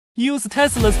Use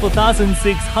Tesla's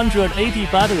 4680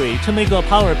 battery to make a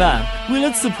power bank. Will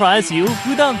it surprise you?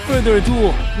 Without further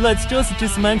ado, let's just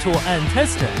dismantle and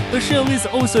test it. The shell is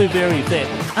also very thick.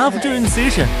 After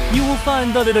incision, you will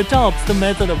find that it adopts the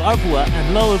method of ARPUA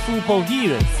and lower full pole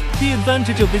yields. The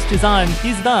advantage of this design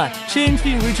is that change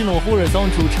the original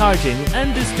horizontal charging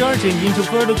and discharging into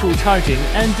vertical charging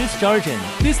and discharging.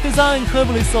 This design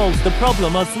cleverly solves the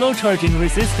problem of slow charging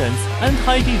resistance and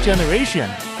high heat generation.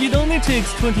 It only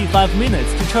takes 25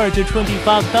 minutes to charge a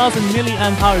 25,000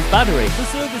 mAh battery. The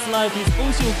service life is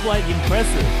also quite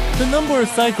impressive. The number of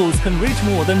cycles can reach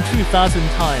more than 2,000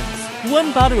 times.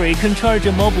 One battery can charge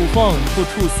a mobile phone for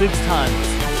 6 times.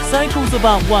 Cycles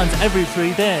about once every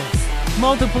 3 days.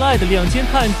 Multiplied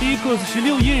 2000 equals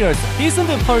 16 years. Isn't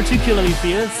it particularly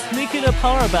fierce? Make it a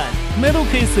power bank. Metal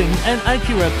casing and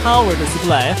accurate power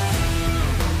display.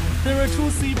 There are 2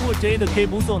 C-port data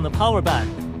cables on the power bank.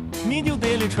 Meet your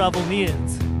daily travel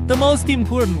needs. The most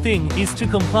important thing is to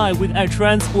comply with Air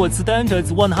Transport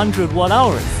Standards 100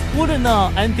 watt-hours. Order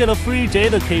now and get a free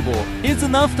data cable. It's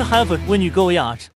enough to have it when you go yacht.